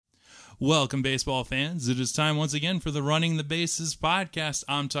Welcome, baseball fans. It is time once again for the Running the Bases podcast.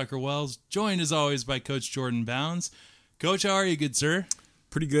 I'm Tucker Wells, joined as always by Coach Jordan Bounds. Coach, how are you, good sir?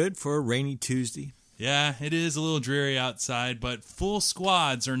 Pretty good for a rainy Tuesday. Yeah, it is a little dreary outside, but full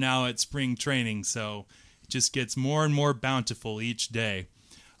squads are now at spring training, so it just gets more and more bountiful each day.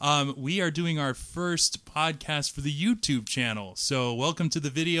 We are doing our first podcast for the YouTube channel, so welcome to the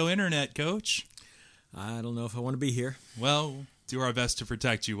video internet, Coach. I don't know if I want to be here. Well, do our best to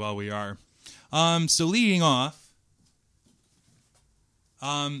protect you while we are. So leading off,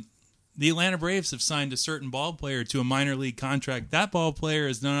 the Atlanta Braves have signed a certain ball player to a minor league contract. That ball player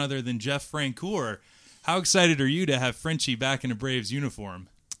is none other than Jeff Francoeur. How excited are you to have Frenchie back in a Braves uniform?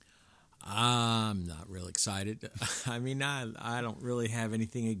 I'm not real excited. I mean, I don't really have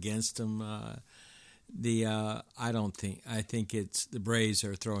anything against him. I think it's the Braves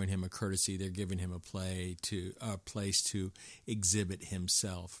are throwing him a courtesy. They're giving him a place to exhibit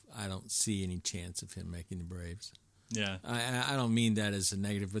himself. I don't see any chance of him making the Braves. Yeah, I don't mean that as a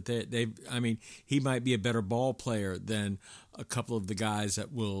negative, but he might be a better ball player than a couple of the guys that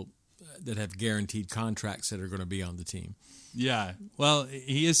have guaranteed contracts that are going to be on the team. Yeah, well,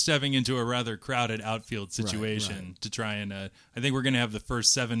 he is stepping into a rather crowded outfield situation right. to try and. I think we're going to have the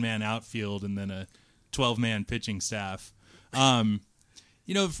first 7-man outfield and then a 12-man pitching staff. Frank.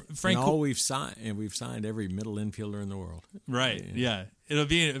 And all we've signed every middle infielder in the world. Right. Yeah. It'll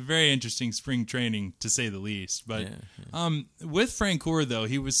be a very interesting spring training, to say the least. But with Francoeur, though,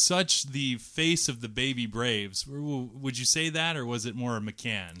 he was such the face of the baby Braves. Would you say that, or was it more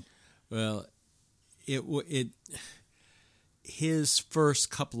McCann? Well, his first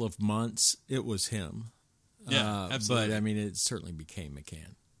couple of months, it was him. Yeah, absolutely. But, I mean, it certainly became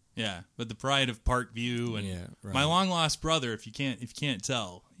McCann. Yeah, but the pride of Parkview and my long lost brother, if you can't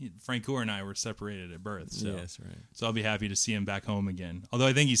tell, Francoeur and I were separated at birth. So, yes, right. So I'll be happy to see him back home again. Although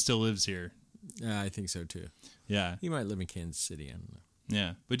I think he still lives here. I think so too. Yeah, he might live in Kansas City. I don't know.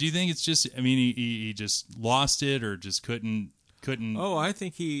 Yeah, but do you think it's just? I mean, he just lost it, or just couldn't? Oh, I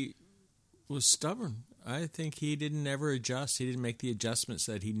think he was stubborn. I think he didn't ever adjust. He didn't make the adjustments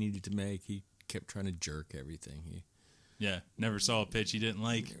that he needed to make. He kept trying to jerk everything. Yeah, never saw a pitch he didn't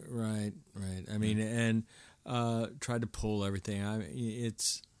like. Right. I mean, and tried to pull everything. I mean,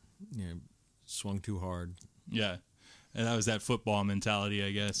 it's swung too hard. Yeah, and that was that football mentality,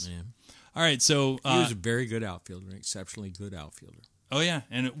 I guess. Yeah. All right, so he was a very good outfielder, an exceptionally good outfielder. Oh yeah,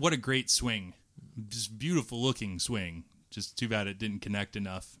 and what a great swing, just beautiful looking swing. Just too bad it didn't connect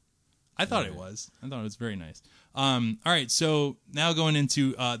enough. I thought it was. I thought it was very nice. All right, so now going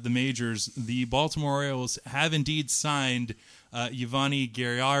into the majors, the Baltimore Orioles have indeed signed Yovani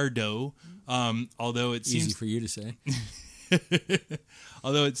Gallardo, although it seems... Easy for you to say.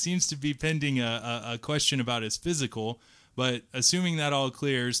 Although it seems to be pending a question about his physical, but assuming that all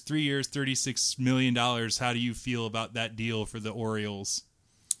clears, 3 years, $36 million, how do you feel about that deal for the Orioles?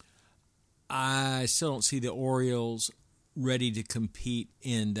 I still don't see the Orioles ready to compete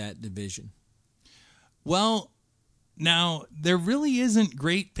in that division. Well, now, there really isn't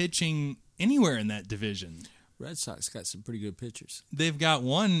great pitching anywhere in that division. Red Sox got some pretty good pitchers. They've got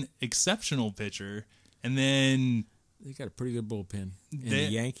one exceptional pitcher, and then... They got a pretty good bullpen. And the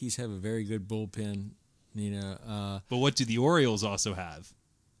Yankees have a very good bullpen. But what do the Orioles also have?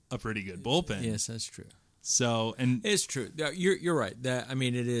 A pretty good bullpen. Yes, that's true. So, and it's true. You're right.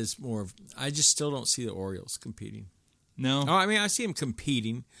 It is more of... I just still don't see the Orioles competing. No? Oh, I mean, I see them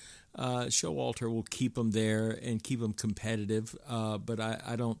competing. Showalter will keep them there and keep them competitive, but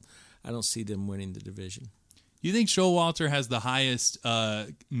I don't see them winning the division. You think Showalter has the highest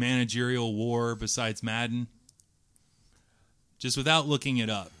managerial WAR besides Madden? Just without looking it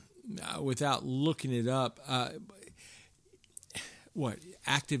up. Without looking it up,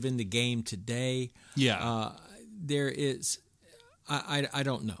 active in the game today? Yeah. There is. I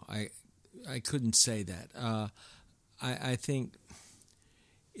don't know. I couldn't say that. I think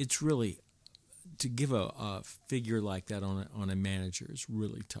it's really, to give a figure like that on a manager is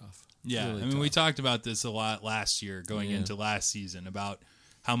really tough. Yeah, really tough. We talked about this a lot last year, going into last season, about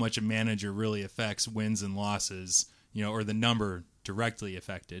how much a manager really affects wins and losses, or the number directly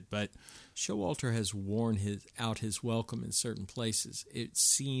affected. But Showalter has worn out his welcome in certain places. It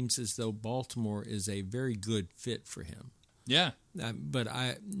seems as though Baltimore is a very good fit for him. Yeah. But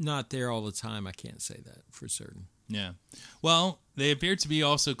I'm not there all the time. I can't say that for certain. Yeah. Well, they appear to be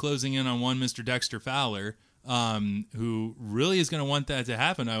also closing in on one Mr. Dexter Fowler, who really is going to want that to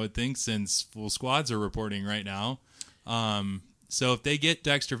happen, I would think, since full squads are reporting right now. So if they get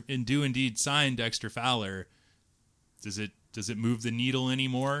Dexter and do indeed sign Dexter Fowler, does it move the needle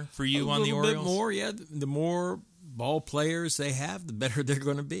anymore for you on the Orioles? A little bit more, yeah. The more ball players they have, the better they're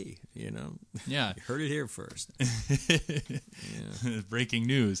going to be. You Yeah. heard it here first. Breaking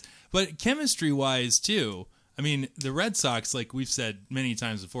news. But chemistry-wise, too, I mean, the Red Sox, like we've said many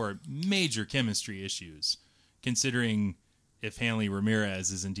times before, major chemistry issues, considering if Hanley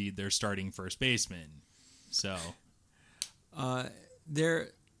Ramirez is indeed their starting first baseman. So, am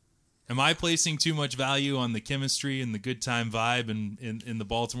I placing too much value on the chemistry and the good time vibe in the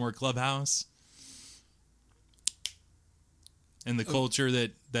Baltimore clubhouse? And the culture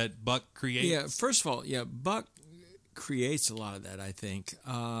that Buck creates? Yeah, first of all, Buck creates a lot of that, I think.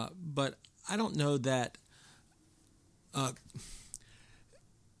 But I don't know that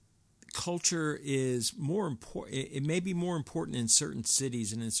culture is more important. It may be more important in certain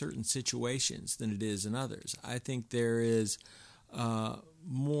cities and in certain situations than it is in others. I think there is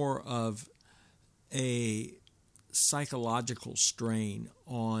more of a psychological strain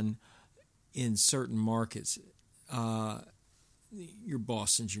in certain markets. Your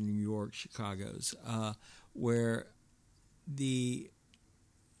Bostons, your New York, Chicago's, where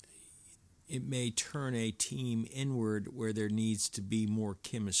it may turn a team inward where there needs to be more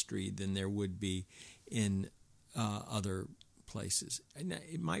chemistry than there would be in other places. And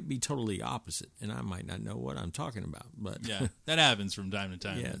it might be totally opposite, and I might not know what I'm talking about. But yeah, that happens from time to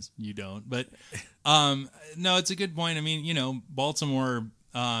time. Yeah. You don't. But no, it's a good point. I mean, Baltimore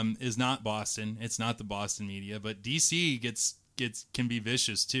is not Boston. It's not the Boston media, but DC can be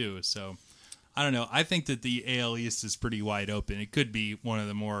vicious too. So I don't know. I think that the AL East is pretty wide open. It could be one of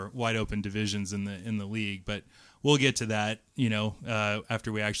the more wide open divisions in the league, but we'll get to that,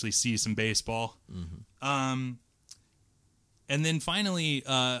 after we actually see some baseball. Mm-hmm. And then finally,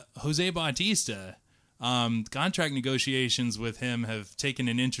 Jose Bautista. Contract negotiations with him have taken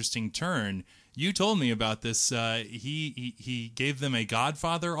an interesting turn. You told me about this. He gave them a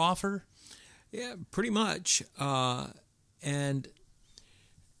Godfather offer. Yeah, pretty much. And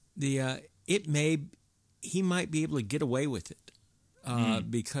he might be able to get away with it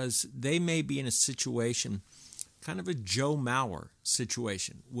because they may be in a situation, kind of a Joe Mauer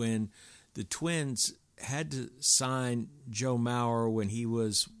situation, when the Twins had to sign Joe Mauer when he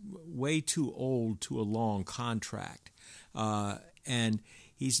was way too old to a long contract, and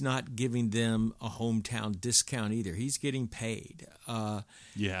he's not giving them a hometown discount either. He's getting paid.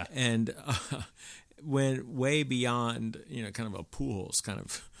 And went way beyond, kind of a Pujols kind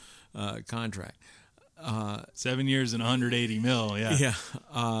of contract. 7 years and $180 million. Yeah.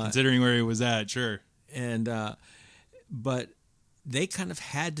 Considering where he was at, sure. And but they kind of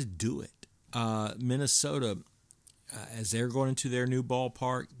had to do it. Minnesota, as they're going into their new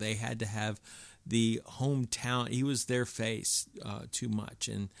ballpark, they had to have the hometown. He was their face too much,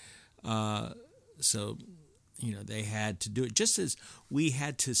 and so. They had to do it. Just as we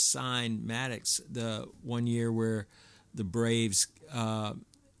had to sign Maddox the one year where the Braves,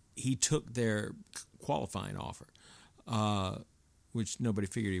 he took their qualifying offer, which nobody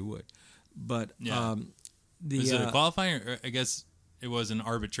figured he would. But was it a qualifying? Or I guess it was an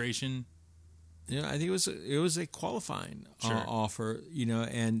arbitration. I think it was a qualifying offer.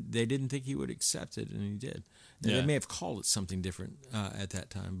 And they didn't think he would accept it, and he did. And they may have called it something different at that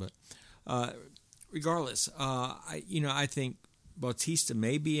time, but. Regardless, I think Bautista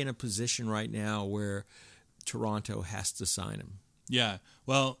may be in a position right now where Toronto has to sign him. Yeah,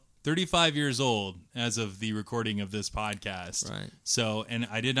 well, 35 years old as of the recording of this podcast. Right. So, and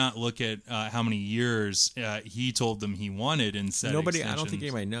I did not look at how many years he told them he wanted in said extensions. I don't think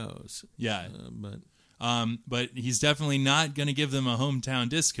anybody knows. Yeah, but he's definitely not going to give them a hometown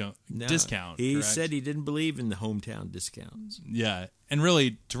discount. He correct? said he didn't believe in the hometown discounts. Yeah, and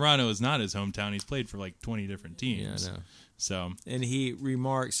really, Toronto is not his hometown. He's played for like 20 different teams. Yeah, I know. So, and he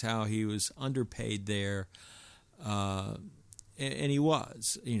remarks how he was underpaid there, and he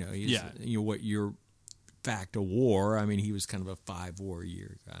was. What your fact of WAR. I mean, he was kind of a 5 WAR a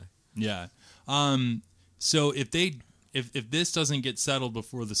year guy. Yeah. So if this doesn't get settled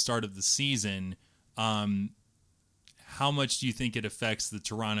before the start of the season, how much do you think it affects the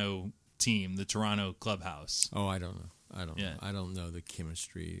Toronto team, the Toronto clubhouse? Oh, I don't know. I don't know the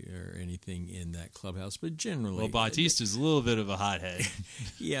chemistry or anything in that clubhouse, but generally, well, Bautista's a little bit of a hothead.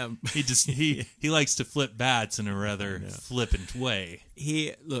 Yeah, he likes to flip bats in a rather flippant way.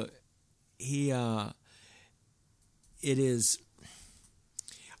 It is.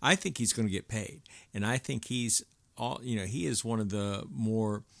 I think he's going to get paid, and I think he is one of the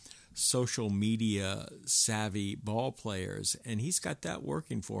more social media savvy ball players, and he's got that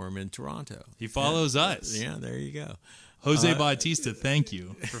working for him in Toronto. He follows us. Yeah, there you go. Jose Bautista, thank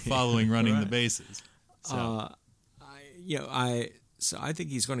you for following running the bases. So. I think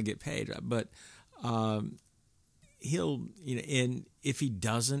he's going to get paid, but he'll, and if he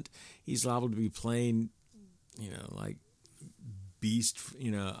doesn't, he's liable to be playing, like beast,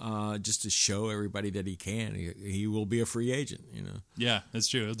 just to show everybody that he can. He will be a free agent, Yeah, that's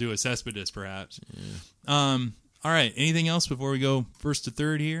true. He'll do a Cespedes, perhaps. Yeah. All right. Anything else before we go first to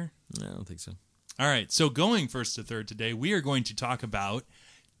third here? No, I don't think so. All right. So going first to third today, we are going to talk about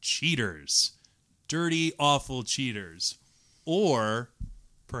cheaters. Dirty, awful cheaters. Or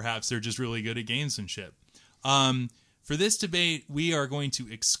perhaps they're just really good at gamesmanship. For this debate, we are going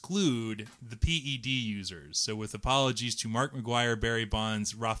to exclude the PED users. So with apologies to Mark McGuire, Barry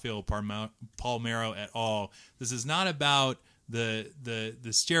Bonds, Rafael Palmeiro et al., this is not about the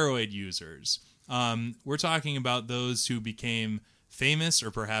steroid users. We're talking about those who became famous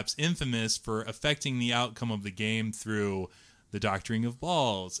or perhaps infamous for affecting the outcome of the game through the doctoring of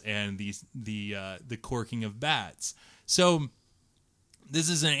balls and the corking of bats. So this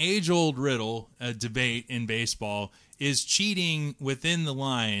is an age-old riddle, a debate in baseball. Is cheating within the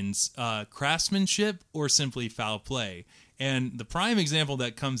lines craftsmanship or simply foul play? And the prime example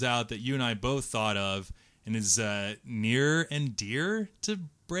that comes out that you and I both thought of and is near and dear to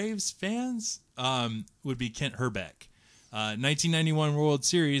Braves fans would be Kent Hrbek. 1991 World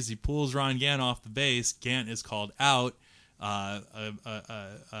Series, he pulls Ron Gant off the base. Gant is called out.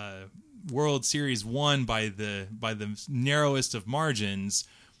 World Series won by the narrowest of margins.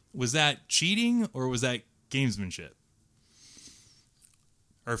 Was that cheating or was that gamesmanship?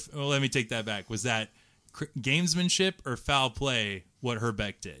 Or let me take that back. Was that gamesmanship or foul play what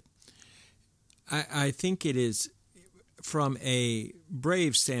Hrbek did? I think it is, from a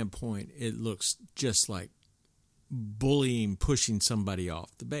Brave standpoint, it looks just like bullying, pushing somebody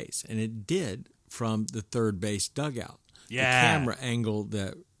off the base. And it did from the third base dugout. Yeah. The camera angle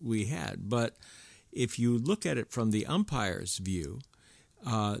that we had. But if you look at it from the umpire's view,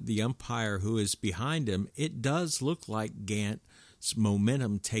 the umpire who is behind him, it does look like Gant's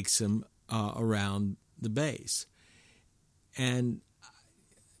momentum takes him around the base. And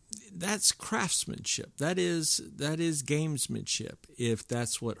that's craftsmanship. That is gamesmanship, if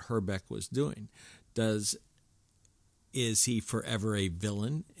that's what Hrbek was doing. Is he forever a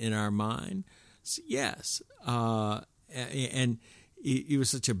villain in our mind? Yes. And he was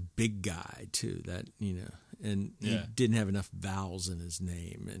such a big guy too, that and he didn't have enough vowels in his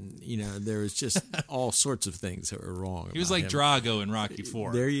name, and there was just all sorts of things that were wrong. He was like him. Drago in Rocky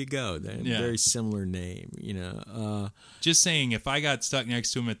IV. There you go. Very similar name. Just saying, if I got stuck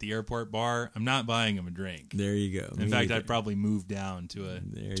next to him at the airport bar, I'm not buying him a drink. There you go. In fact, I'd probably move down to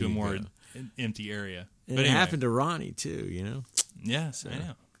a more empty area. And but it happened to Ronnie too. Yes, so. I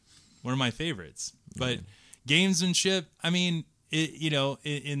know. One of my favorites. But gamesmanship, I mean,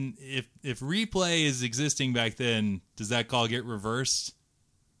 if replay is existing back then, does that call get reversed?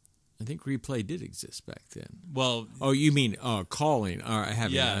 I think replay did exist back then. Well, you mean calling or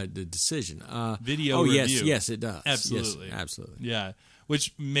having the decision? Video review. Yes, it does. Absolutely, yes, absolutely. Yeah,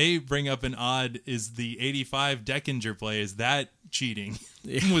 which may bring up an odd: is the '85 Deckinger play? Is that cheating?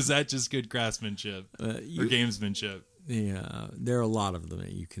 Yeah. Was that just good craftsmanship or gamesmanship? Yeah, there are a lot of them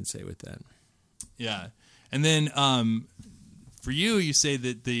that you can say with that. Yeah, and then for you say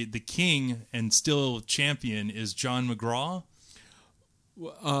that the king and still champion is John McGraw.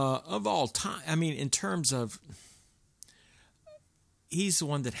 Of all time, I mean, in terms of, he's the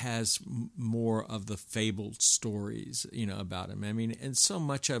one that has more of the fabled stories, about him. I mean, and so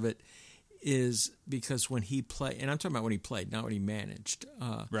much of it is because when he played, and I'm talking about when he played, not when he managed.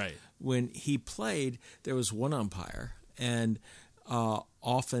 Right. When he played, there was one umpire, and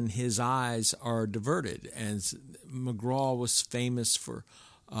often his eyes are diverted. And McGraw was famous for,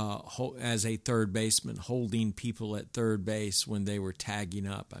 as a third baseman, holding people at third base when they were tagging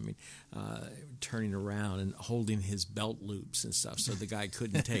up. I mean, turning around and holding his belt loops and stuff so the guy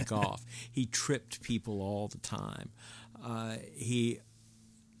couldn't take off. He tripped people all the time. He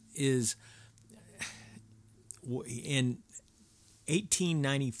is, in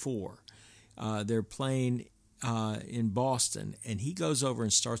 1894, they're playing in Boston, and he goes over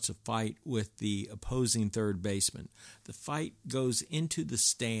and starts a fight with the opposing third baseman. The fight goes into the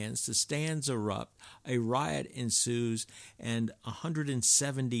stands erupt, a riot ensues, and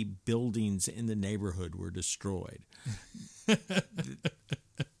 170 buildings in the neighborhood were destroyed. I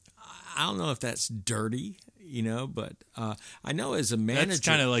don't know if that's dirty, but I know as a manager... That's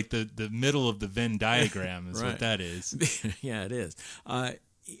kind of like the middle of the Venn diagram is right. What that is. Yeah, it is. I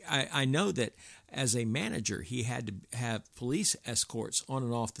know that as a manager, he had to have police escorts on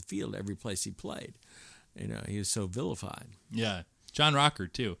and off the field every place he played. He was so vilified. Yeah. John Rocker,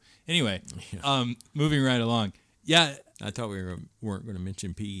 too. Anyway, moving right along. I thought we weren't going to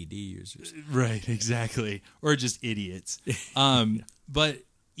mention PED users. Right, exactly. Or just idiots. But,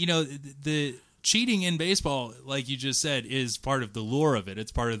 the cheating in baseball, like you just said, is part of the lore of it.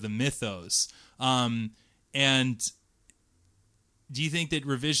 It's part of the mythos. And do you think that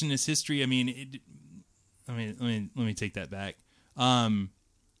revisionist history, let me take that back. Well,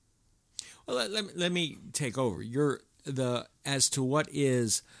 let me take over. As to what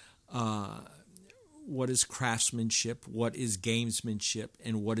is craftsmanship, what is gamesmanship,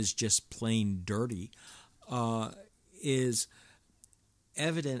 and what is just plain dirty, is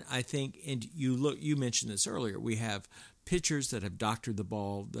evident, I think. And you mentioned this earlier. We have pitchers that have doctored the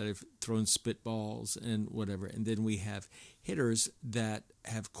ball, that have thrown spitballs and whatever, and then we have hitters that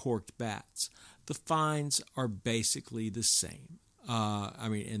have corked bats. The fines are basically the same.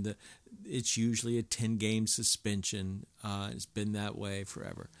 It's usually a 10-game suspension. It's been that way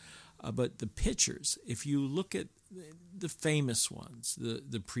forever. But the pitchers, if you look at the famous ones,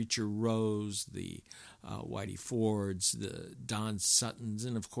 the Preacher Rose, the Whitey Fords, the Don Suttons,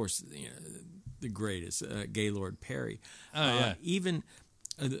 and of course the greatest, Gaylord Perry. Even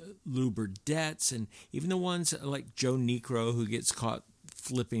Lou Burdett's, and even the ones like Joe Niekro, who gets caught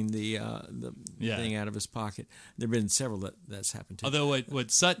flipping the thing out of his pocket. There have been several that's happened to. Although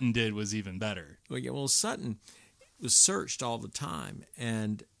what Sutton did was even better. Well, Sutton was searched all the time,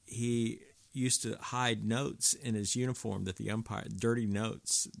 and he used to hide notes in his uniform that dirty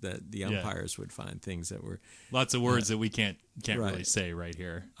notes that the umpires would find, things that were lots of words that we can't really say right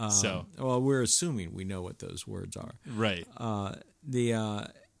here. Well, we're assuming we know what those words are. Right.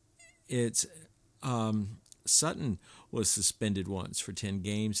 Sutton was suspended once for 10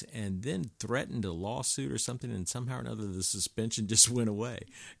 games and then threatened a lawsuit or something, and somehow or another the suspension just went away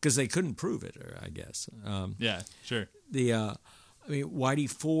because they couldn't prove it, or I guess. Sure. Whitey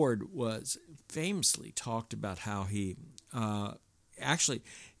Ford was famously talked about how he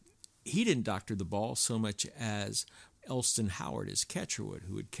he didn't doctor the ball so much as Elston Howard, his catcher,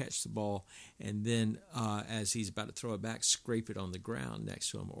 who would catch the ball and then, as he's about to throw it back, scrape it on the ground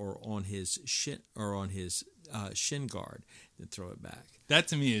next to him or on his shin shin guard, then throw it back. That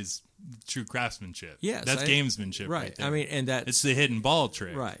to me is true craftsmanship. Yes, that's gamesmanship, right there. And it's the hidden ball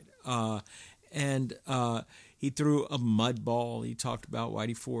trick, right? He threw a mud ball. He talked about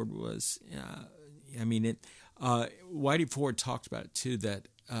Whitey Ford was. Whitey Ford talked about it too. That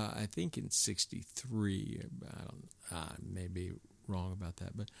I think in '63, I may be wrong about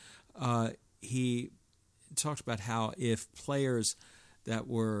that, but he talked about how if players that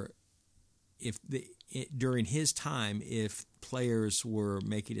were, during his time, if players were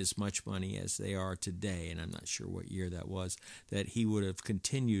making as much money as they are today, and I'm not sure what year that was, that he would have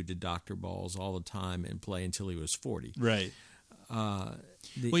continued to doctor balls all the time and play until he was 40. Right.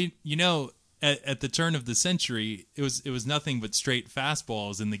 At the turn of the century, it was nothing but straight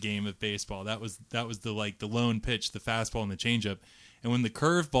fastballs in the game of baseball. That was the lone pitch, the fastball and the changeup. And when the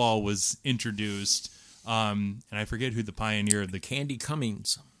curveball was introduced, and I forget who the pioneer of the Candy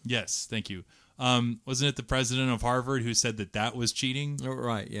Cummings. Yes, thank you. Wasn't it the president of Harvard who said that was cheating? Oh,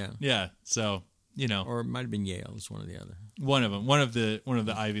 right, yeah. Yeah, so, or it might have been Yale, it's one or the other. One of them, one of the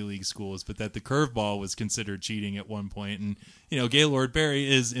Ivy League schools, but that the curveball was considered cheating at one point, and Gaylord Perry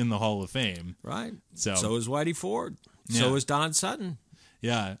is in the Hall of Fame, right? So is Whitey Ford. Yeah. So is Don Sutton.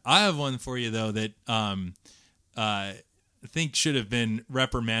 Yeah, I have one for you though that I think should have been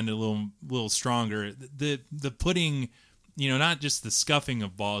reprimanded a little stronger. The putting, not just the scuffing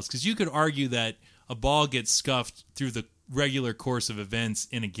of balls, because you could argue that a ball gets scuffed through the regular course of events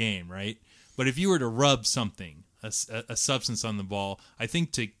in a game, right? But if you were to rub something, a substance on the ball, I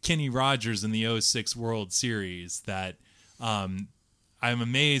think to Kenny Rogers in the 2006 World Series that I'm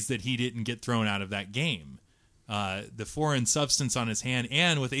amazed that he didn't get thrown out of that game. The foreign substance on his hand,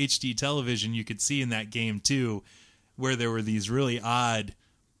 and with HD television, you could see in that game too, where there were these really odd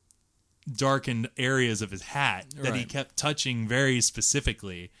darkened areas of his hat that he kept touching very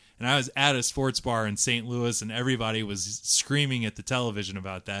specifically. And I was at a sports bar in St. Louis, and everybody was screaming at the television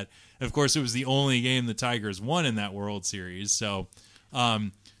about that. And of course, it was the only game the Tigers won in that World Series. So,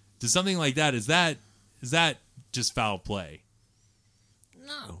 to something like that, is that just foul play?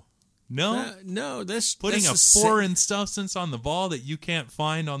 No. That's putting a foreign substance on the ball that you can't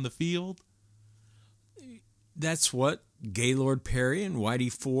find on the field. That's what Gaylord Perry and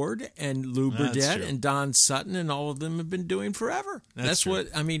Whitey Ford and Lou Burdett and Don Sutton and all of them have been doing forever. That's what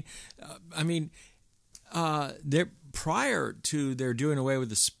they're prior to their doing away with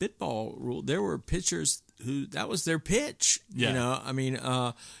the spitball rule. There were pitchers who that was their pitch. Yeah.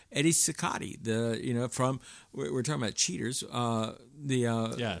 Eddie Cicotti, we're talking about cheaters.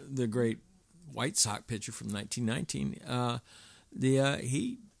 The great White Sox pitcher from 1919.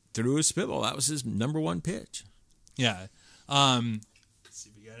 He threw a spitball. That was his number one pitch. Yeah. Let's see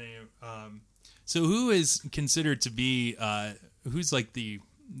if we got any. So who is considered to be who's like the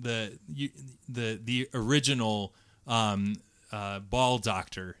original ball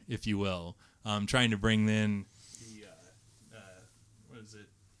doctor, if you will, trying to bring in the what is it,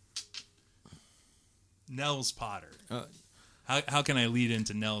 Nels Potter. How can I lead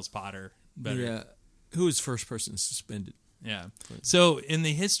into Nels Potter better? Yeah, who was first person suspended? Yeah. So in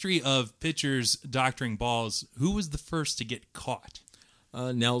the history of pitchers doctoring balls, who was the first to get caught?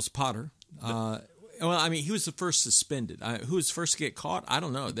 Nels Potter. Well, I mean, he was the first suspended. Who was first to get caught? I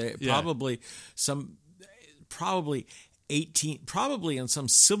don't know. They probably on some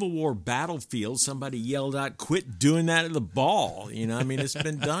Civil War battlefield, somebody yelled out, "Quit doing that to the ball!" I mean, it's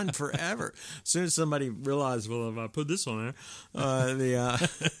been done forever. As soon as somebody realized, well, if I put this on there,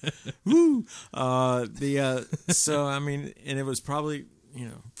 so I mean, and it was probably.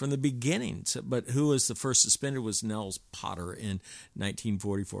 From the beginning. But who was the first suspended was Nels Potter in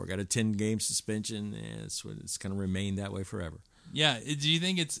 1944. Got a 10-game suspension, and it's going to remain that way forever. Yeah. Do you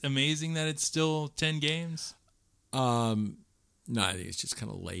think it's amazing that it's still 10 games? No, I think it's just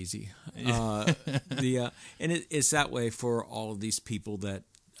kind of lazy. And it's that way for all of these people that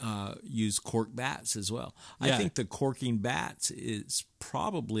use cork bats as well. Yeah. I think the corking bats is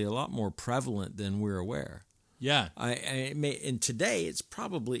probably a lot more prevalent than we're aware. Yeah, and today it's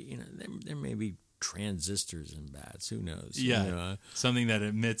probably there may be transistors in bats. Who knows? Yeah, something that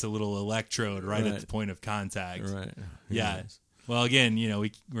emits a little electrode right at the point of contact. Right. Yeah. Well, again,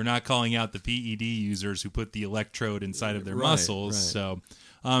 we're not calling out the PED users who put the electrode inside of their muscles. Right.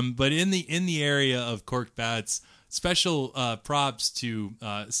 So, but in the area of cork bats, special props to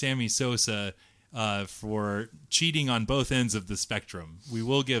Sammy Sosa for cheating on both ends of the spectrum. We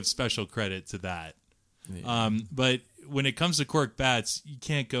will give special credit to that. Yeah. But when it comes to cork bats, you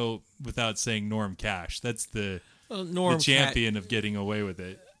can't go without saying Norm Cash. That's the champion of getting away with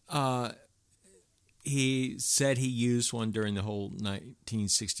it. He said he used one during the whole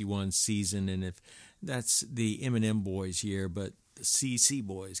 1961 season, and if that's the M&M Boys year, but the CC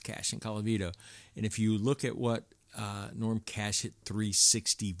Boys, Cash and Colavito. And if you look at what Norm Cash hit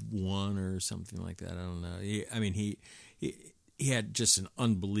 361 or something like that, I don't know. He had just an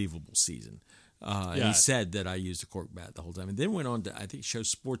unbelievable season. He said that I used a cork bat the whole time, and then went on to, I think, show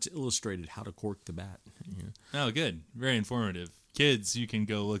Sports Illustrated how to cork the bat. Oh, good, very informative. Kids, you can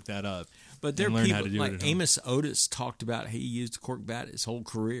go look that up. But there are people like Amos Otis talked about he used a cork bat his whole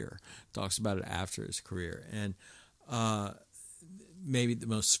career. Talks about it after his career, and maybe the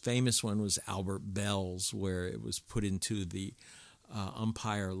most famous one was Albert Bell's, where it was put into the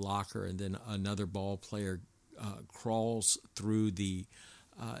umpire locker, and then another ball player crawls through the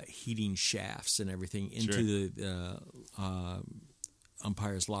heating shafts and everything into the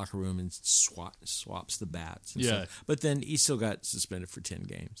umpire's locker room and swaps the bats. And stuff. But then he still got suspended for 10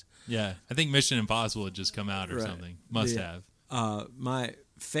 games. Yeah, I think Mission Impossible had just come out or something. Must have. My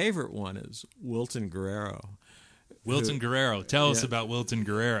favorite one is Wilton Guerrero. Guerrero. Tell us about Wilton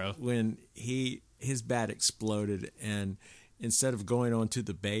Guerrero. When his bat exploded, and instead of going onto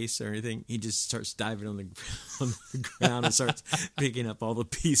the base or anything, he just starts diving on the ground and starts picking up all the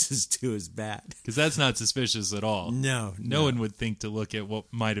pieces to his bat. Because that's not suspicious at all. No one would think to look at what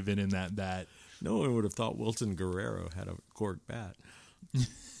might have been in that bat. No one would have thought Wilton Guerrero had a cork bat.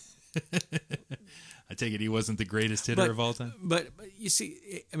 I take it he wasn't the greatest hitter of all time. But you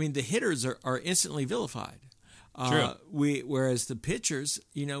see, I mean, the hitters are instantly vilified. True. Whereas the pitchers,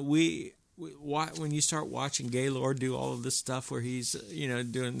 when you start watching Gaylord do all of this stuff where he's,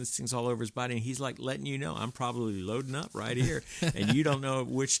 doing these things all over his body, and he's like letting you know, I'm probably loading up right here, and you don't know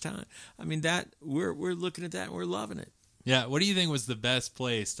which time. I mean, that we're looking at that and we're loving it. Yeah. What do you think was the best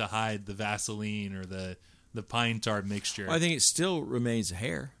place to hide the Vaseline or the pine tar mixture? Well, I think it still remains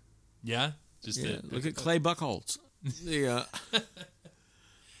hair. Yeah. Look at Clay Buchholz. Yeah.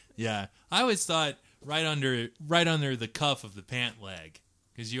 Yeah. I always thought right under the cuff of the pant leg.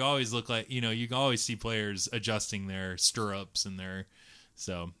 Because you always look like, you can always see players adjusting their stirrups and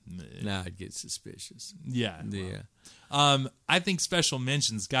so. Now it gets suspicious. Yeah. Well. I think special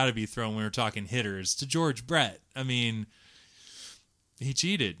mentions got to be thrown when we're talking hitters to George Brett. I mean, he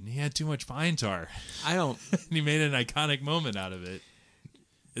cheated. He had too much pine tar. He made an iconic moment out of it.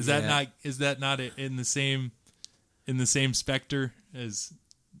 Is that not in the same specter as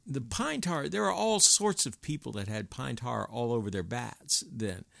the pine tar? There are all sorts of people that had pine tar all over their bats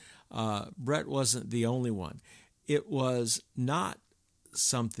then. Brett wasn't the only one. It was not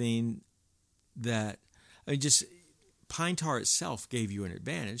something that, just pine tar itself gave you an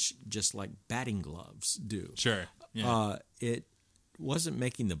advantage, just like batting gloves do. Sure. Yeah. It wasn't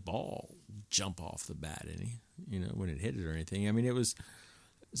making the ball jump off the bat when it hit it or anything. I mean,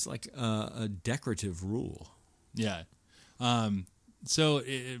 it's like a decorative rule. Yeah. And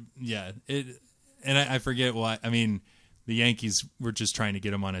I forget why. I mean, the Yankees were just trying to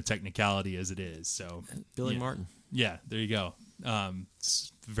get him on a technicality as it is. So Billy Martin. Yeah, there you go.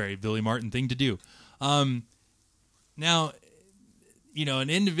 It's a very Billy Martin thing to do. Now, an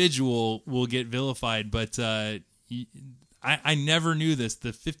individual will get vilified, but I never knew this.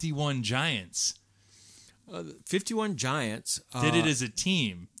 The 51 Giants. 51 Giants did it as a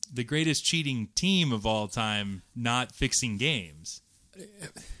team. The greatest cheating team of all time, not fixing games.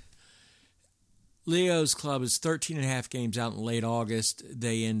 Leo's club is 13 and a half games out in late August.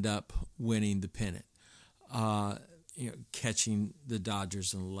 They end up winning the pennant, catching the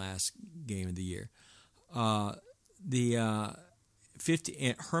Dodgers in the last game of the year.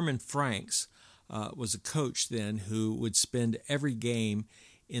 Herman Franks was a coach then who would spend every game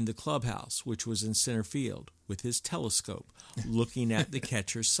in the clubhouse, which was in center field, with his telescope looking at the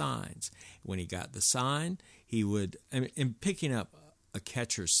catcher's signs. When he got the sign, he would, and picking up a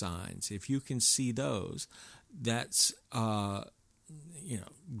catcher's signs, if you can see those, that's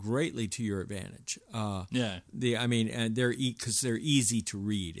greatly to your advantage. And they're because they're easy to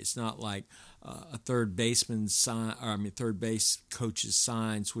read. It's not like a third baseman's sign, third base coach's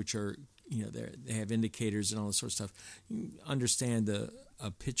signs, which are they have indicators and all this sort of stuff. You understand a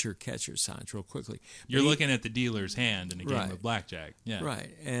pitcher catcher signs real quickly. You're looking at the dealer's hand in a game of blackjack. Yeah.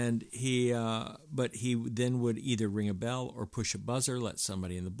 Right. And he then would either ring a bell or push a buzzer, let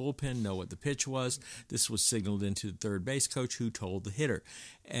somebody in the bullpen know what the pitch was. This was signaled into the third base coach, who told the hitter.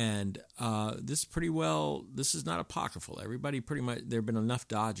 And this is not apocryphal. Everybody pretty much, there have been enough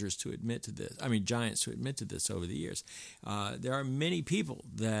Giants to admit to this over the years. There are many people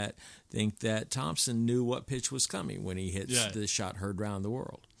that think that Thompson knew what pitch was coming when he hits the shot heard around the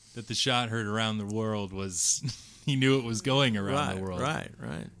world. That the shot heard around the world was, he knew it was going around the world. Right.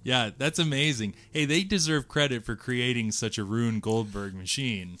 Yeah, that's amazing. Hey, they deserve credit for creating such a Rune Goldberg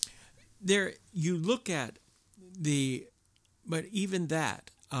machine. You look at but even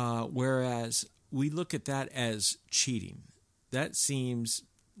that, whereas we look at that as cheating, that seems,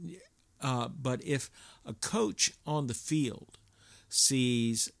 but if a coach on the field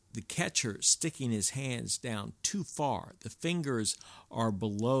sees the catcher sticking his hands down too far, the fingers are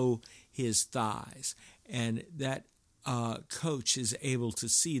below his thighs, and that coach is able to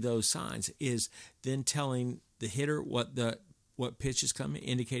see those signs, is then telling the hitter what pitch is coming,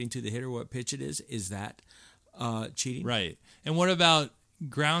 indicating to the hitter what pitch it is that cheating? Right. And what about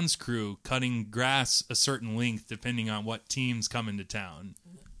grounds crew cutting grass a certain length depending on what team's coming to town?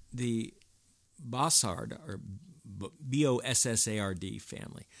 The Bossard, or Bossard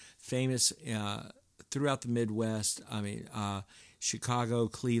family, famous throughout the Midwest. Chicago,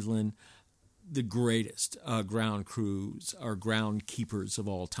 Cleveland, the greatest ground crews or groundkeepers of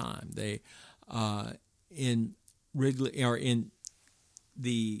all time. They in Wrigley or in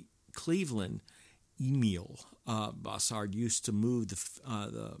the Cleveland, Emil Bossard used to move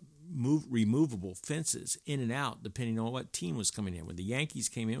the removable fences in and out depending on what team was coming in. When the Yankees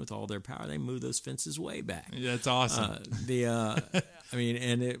came in with all their power, they moved those fences way back. That's awesome.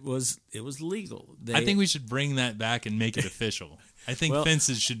 And it was legal. I think we should bring that back and make it official. I think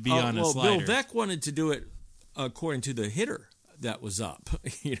fences should be on a slider. Bill Veeck wanted to do it according to the hitter that was up.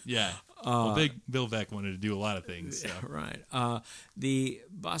 Yeah. Bill Veeck wanted to do a lot of things. So. Right. The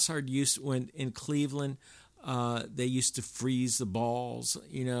Bossard when in Cleveland, they used to freeze the balls,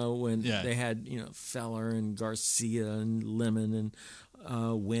 when they had, Feller and Garcia and Lemon and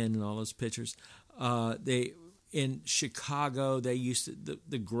Wynn and all those pitchers. In Chicago, they used to,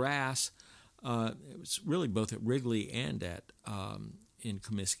 the grass, it was really both at Wrigley and in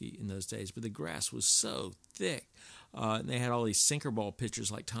Comiskey in those days, but the grass was so thick. And they had all these sinker ball pitchers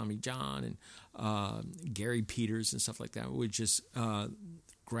like Tommy John and Gary Peters and stuff like that.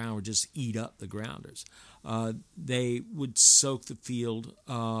 Ground would just eat up the grounders. They would soak the field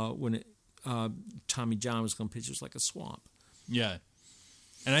when Tommy John was going to pitch. It was like a swamp. Yeah.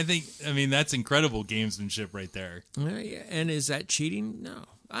 And that's incredible gamesmanship right there. And is that cheating? No.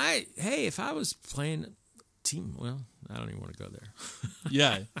 If I was playing a team, I don't even want to go there.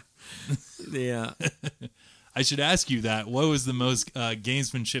 Yeah. I should ask you that. What was the most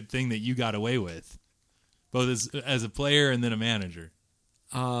gamesmanship thing that you got away with, both as a player and then a manager?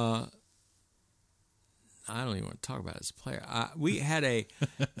 I don't even want to talk about it as a player.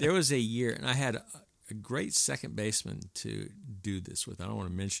 There was a year, and I had a great second baseman to do this with. I don't want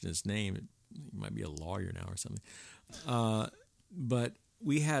to mention his name. He might be a lawyer now or something. But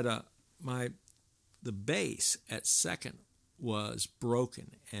we had the base at second was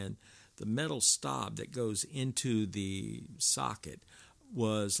broken, and the metal stop that goes into the socket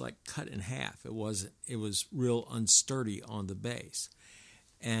was like cut in half. It was real unsturdy on the base,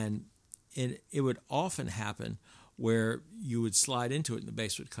 and it would often happen where you would slide into it and the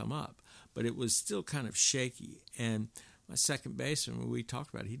base would come up, but it was still kind of shaky. And my second baseman, when we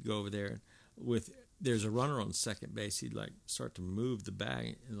talked about it, he'd go over there there's a runner on second base. He'd like start to move the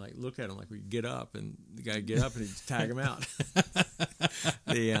bag and like look at him like we'd get up, and the guy would get up and he'd tag him out.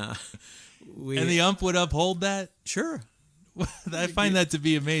 And the ump would uphold that? Sure. I find that to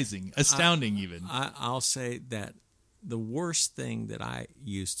be amazing, astounding even. I'll say that the worst thing that I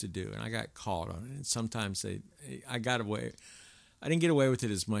used to do, and I got caught on it, and sometimes I got away. I didn't get away with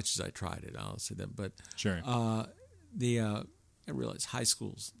it as much as I tried it. I'll say that, but sure. I realize high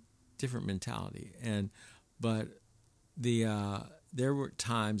school's different mentality, but there were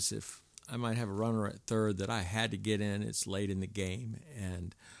times if I might have a runner at third that I had to get in. It's late in the game,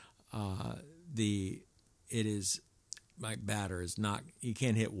 and my batter is not. You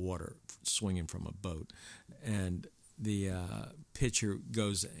can't hit water swinging from a boat, and the pitcher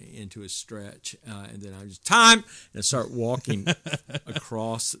goes into a stretch, and then I just time and start walking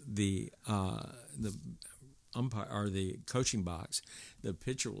across the umpire or the coaching box. The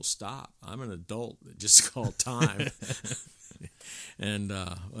pitcher will stop. I'm an adult that just called time, and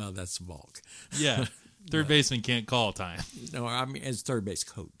that's the bulk. Yeah. Third baseman can't call time. No, I mean as third base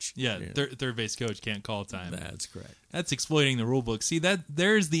coach. Yeah, third base coach can't call time. That's correct. That's exploiting the rule book. See,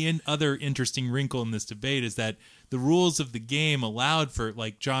 there's the other interesting wrinkle in this debate is that the rules of the game allowed for,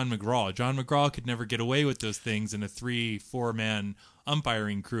 like, John McGraw. John McGraw could never get away with those things in a 3-4 man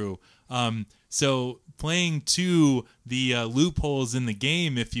umpiring crew. So playing to the loopholes in the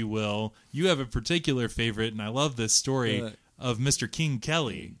game, if you will, you have a particular favorite, and I love this story of Mr. King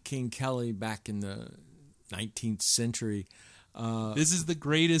Kelly. King Kelly back in the 19th century. This is the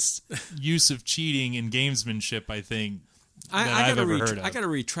greatest use of cheating in gamesmanship, I think, I've ever heard of. I got to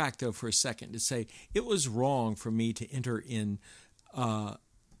retract, though, for a second to say it was wrong for me to enter in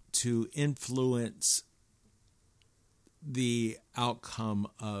to influence the outcome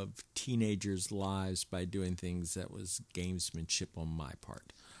of teenagers' lives by doing things that was gamesmanship on my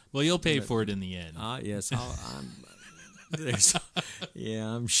part. Well, you'll pay for it in the end. Yes,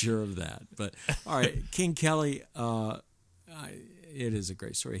 I'm sure of that. But all right, King Kelly, it is a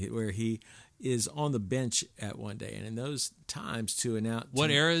great story where he is on the bench at one day, and in those times to announce. What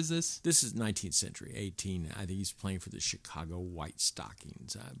era is this? This is 19th century, 18. I think he's playing for the Chicago White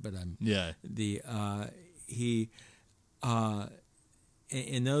Stockings.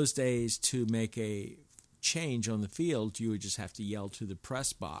 In those days, to make a change on the field, you would just have to yell to the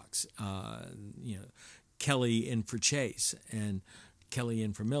press box, Kelly in for Chase and Kelly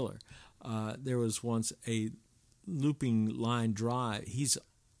in for Miller. There was once a looping line drive. He's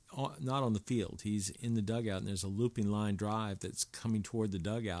not on the field. He's in the dugout, and there's a looping line drive that's coming toward the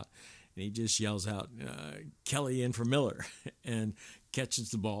dugout, and he just yells out, Kelly in for Miller, and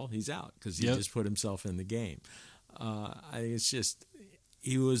catches the ball. He's out because he just put himself in the game. I think it's just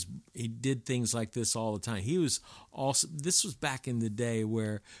he did things like this all the time. This was back in the day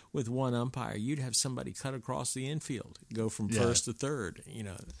where with one umpire you'd have somebody cut across the infield, go from first to third. It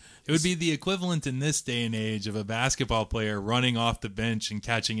would be the equivalent in this day and age of a basketball player running off the bench and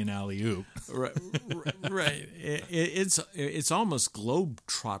catching an alley-oop. Right. It's almost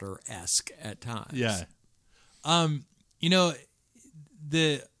Globetrotter-esque at times. Yeah.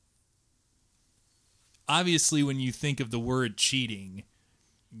 Obviously, when you think of the word cheating,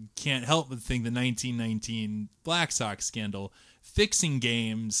 you can't help but think the 1919 Black Sox scandal. Fixing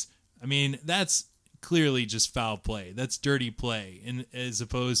games, I mean, that's clearly just foul play. That's dirty play, as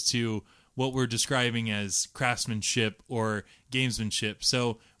opposed to what we're describing as craftsmanship or gamesmanship.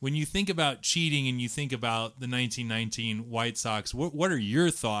 So when you think about cheating and you think about the 1919 White Sox, what are your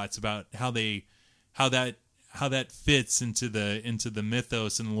thoughts about how that fits into the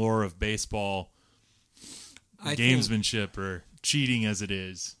mythos and lore of baseball? Gamesmanship or cheating as it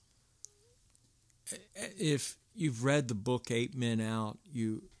is. If you've read the book 8 Men Out,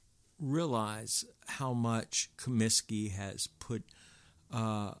 you realize how much Comiskey has put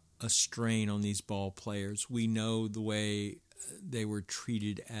a strain on these ball players. We know the way they were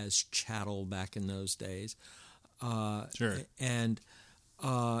treated as chattel back in those days. Sure. And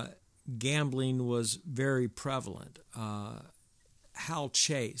gambling was very prevalent. Hal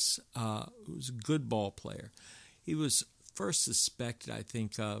Chase, who was a good ball player, he was first suspected, I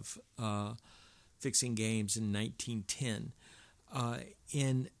think, of fixing games in 1910.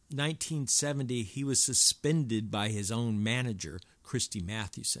 In 1970, he was suspended by his own manager, Christy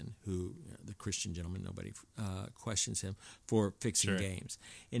Mathewson, who, the Christian gentleman, nobody questions him, for fixing games.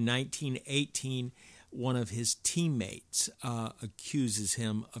 In 1918, one of his teammates accuses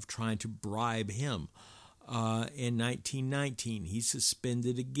him of trying to bribe him. In 1919, he's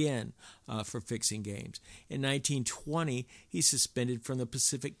suspended again for fixing games. In 1920, he's suspended from the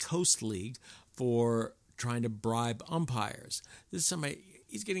Pacific Coast League for trying to bribe umpires. This is somebody,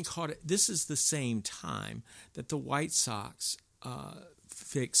 he's getting caught. This is the same time that the White Sox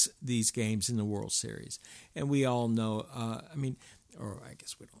fix these games in the World Series. And we all know, or I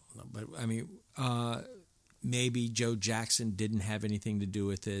guess we don't know, but maybe Joe Jackson didn't have anything to do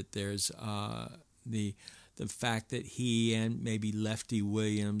with it. There's the fact that he and maybe Lefty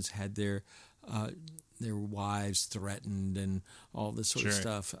Williams had their wives threatened and all this sort of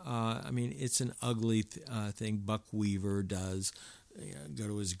stuff. It's an ugly thing. Buck Weaver does go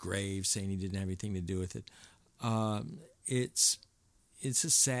to his grave saying he didn't have anything to do with it. It's a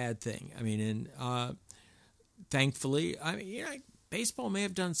sad thing. Thankfully, baseball may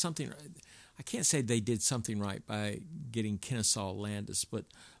have done something right. I can't say they did something right by getting Kennesaw Landis, but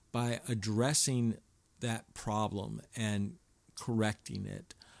by addressing that problem and correcting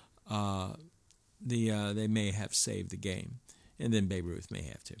it, they may have saved the game, and then Babe Ruth may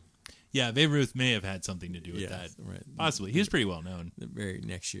have to. Yeah, Babe Ruth may have had something to do with that. Right. Possibly. He was pretty well known. The very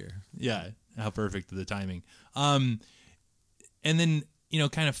next year. Yeah, how perfect the timing. And then,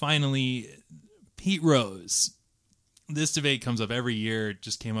 kind of finally, Pete Rose. This debate comes up every year. It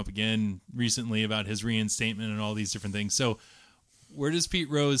just came up again recently about his reinstatement and all these different things. So where does Pete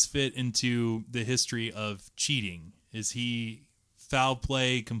Rose fit into the history of cheating? Is he foul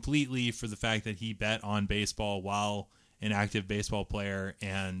play completely for the fact that he bet on baseball while an active baseball player?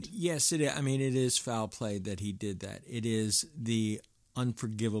 And yes, it is foul play that he did that. It is the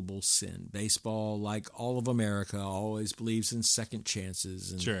unforgivable sin. Baseball, like all of America, always believes in second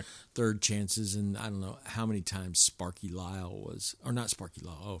chances and third chances. And I don't know how many times Sparky Lyle was, or not Sparky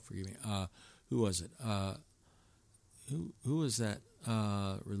Lyle. Oh, forgive me. Who was it? Who was that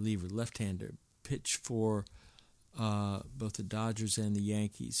reliever, left-hander, pitched for both the Dodgers and the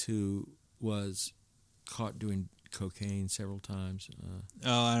Yankees, who was caught doing cocaine several times?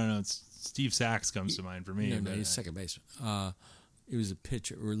 I don't know. Steve Sachs comes to mind for me. No, he's second baseman. He was a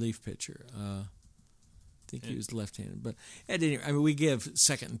pitcher, relief pitcher. I think he was left-handed. But at any rate, we give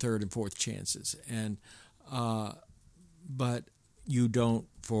second and third and fourth chances, and but you don't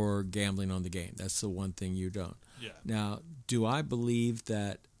for gambling on the game. That's the one thing you don't. Yeah. Now, do I believe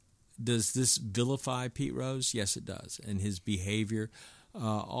that? Does this vilify Pete Rose? Yes, it does. And his behavior,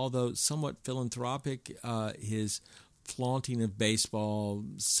 although somewhat philanthropic, his flaunting of baseball,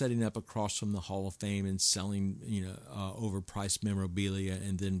 setting up across from the Hall of Fame and selling, overpriced memorabilia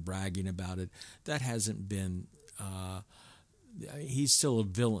and then bragging about it, that hasn't been. He's still a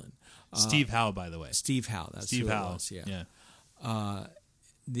villain. Steve Howe, by the way. Steve Howe. That's Steve Howe. It was, yeah.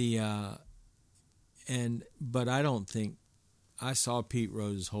 But I don't think. I saw Pete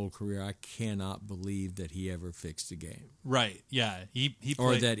Rose's whole career. I cannot believe that he ever fixed a game. Right. Yeah. He played,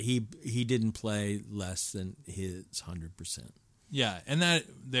 or that he didn't play less than his 100%. Yeah, and that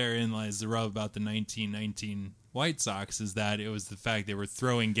therein lies the rub about the 1919 White Sox, is that it was the fact they were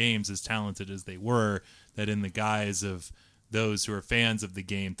throwing games as talented as they were, that in the guise of those who are fans of the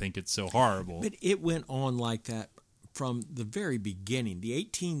game think it's so horrible. But it went on like that from the very beginning. The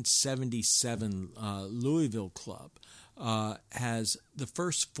 1877 Louisville Club has the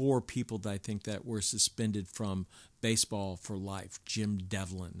first four people that I think that were suspended from baseball for life. Jim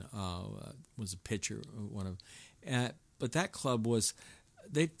Devlin was a pitcher, but that club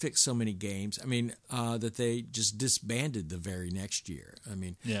they'd fixed so many games. That they just disbanded the very next year.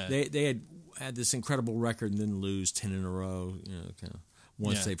 They had this incredible record and then lose 10 in a row.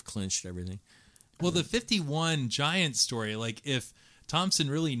 Once they've clinched everything. Well, the 51 Giants story, like if Thompson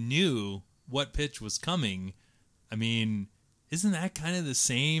really knew what pitch was coming, isn't that kind of the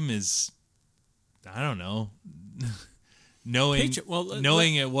same as, I don't know,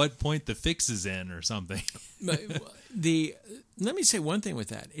 knowing at what point the fix is in or something? Let me say one thing with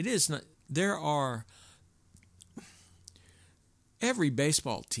that. It is not. There are every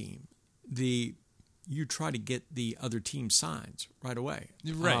baseball team. You try to get the other team signs right away.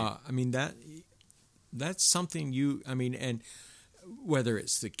 Right. That's something and whether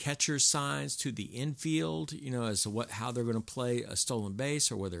it's the catcher signs to the infield, as to how they're going to play a stolen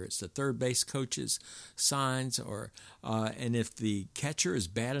base, or whether it's the third base coach's signs, or and if the catcher is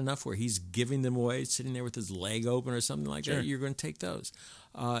bad enough where he's giving them away, sitting there with his leg open or something like that, you're going to take those.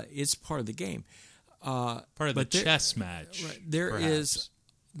 It's part of the game. Part of the chess match. Right, there perhaps.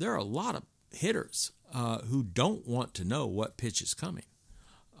 there are a lot of hitters who don't want to know what pitch is coming.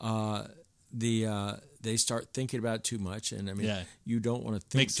 They start thinking about it too much, and I mean, you don't want to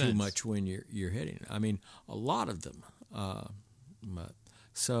think too much when you're hitting. I mean, a lot of them.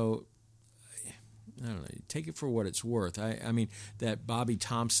 So I don't know. Take it for what it's worth. I mean, that Bobby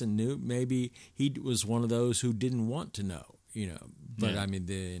Thompson knew. Maybe he was one of those who didn't want to know. But I mean,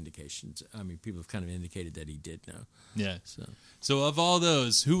 the indications. I mean, people have kind of indicated that he did know. Yeah. So of all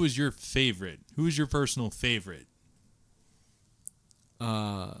those, who was your favorite? Who was your personal favorite?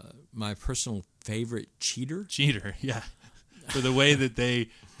 My personal favorite cheater? Cheater, yeah. For the way that they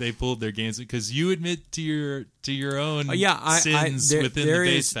pulled their games, because you admit to your own sins within the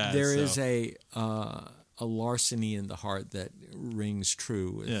base pass. There is a larceny in the heart that rings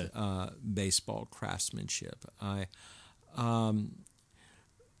true with baseball craftsmanship.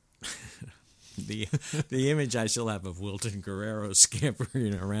 The image I still have of Wilton Guerrero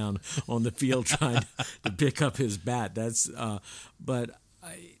scampering around on the field trying to pick up his bat.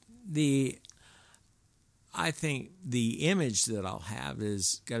 I think the image that I'll have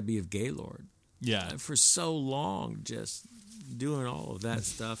is got to be of Gaylord. Yeah. For so long, just doing all of that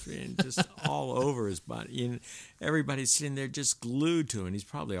stuff and just all over his body. And everybody's sitting there just glued to him. He's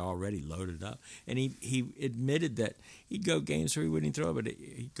probably already loaded up. And he admitted that he'd go games where he wouldn't throw, but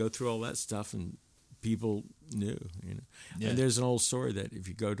he'd go through all that stuff and people knew. Yeah. And there's an old story that if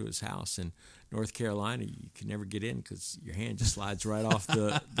you go to his house in North Carolina, you can never get in because your hand just slides right off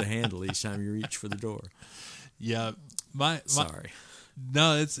the handle each time you reach for the door. Yeah. Sorry.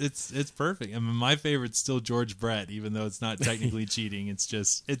 No, it's perfect. I mean, my favorite's still George Brett, even though it's not technically cheating.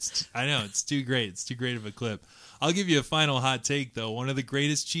 I know, it's too great. It's too great of a clip. I'll give you a final hot take, though. One of the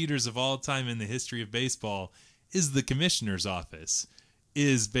greatest cheaters of all time in the history of baseball is the commissioner's office,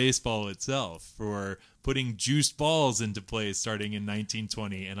 is baseball itself, for putting juiced balls into play starting in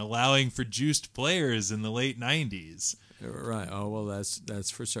 1920 and allowing for juiced players in the late 90s. Right. Oh, well, that's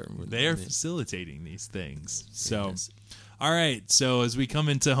for certain. They are facilitating these things. So... Yes. All right, so as we come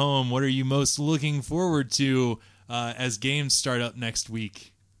into home, what are you most looking forward to as games start up next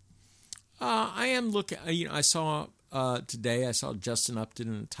week? I am looking. I saw today. I saw Justin Upton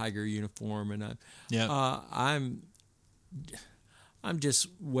in a Tiger uniform, and I'm just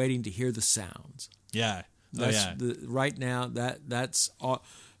waiting to hear the sounds. Yeah, Right now, that's all.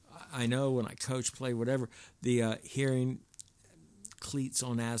 I know when I coach, play, whatever. The hearing cleats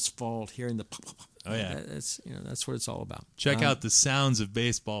on asphalt, hearing the pop, pop, pop. Oh yeah, that's what it's all about. Check out the Sounds of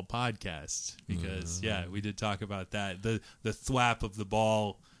Baseball podcast because we did talk about that. The thwap of the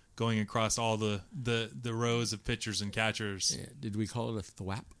ball going across all the rows of pitchers and catchers. Yeah. Did we call it a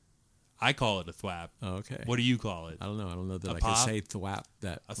thwap? I call it a thwap. Oh, okay. What do you call it? I don't know that I can say thwap.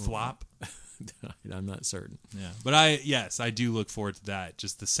 A thwap? I'm not certain. Yeah, but I do look forward to that.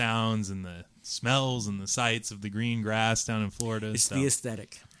 Just the sounds and the smells and the sights of the green grass down in Florida. It's the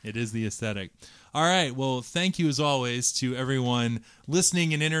aesthetic. It is the aesthetic. All right. Well, thank you as always to everyone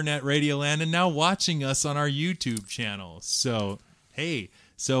listening in Internet Radio Land and now watching us on our YouTube channel. So, hey.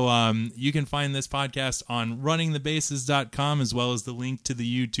 You can find this podcast on runningthebases.com as well as the link to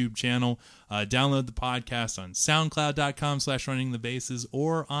the YouTube channel. Download the podcast on soundcloud.com/runningthebases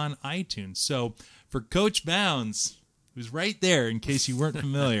or on iTunes. So for Coach Bounds, who's right there in case you weren't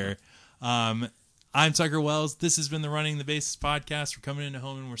familiar, I'm Tucker Wells. This has been the Running the Bases podcast. We're coming into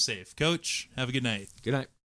home and we're safe. Coach, have a good night. Good night.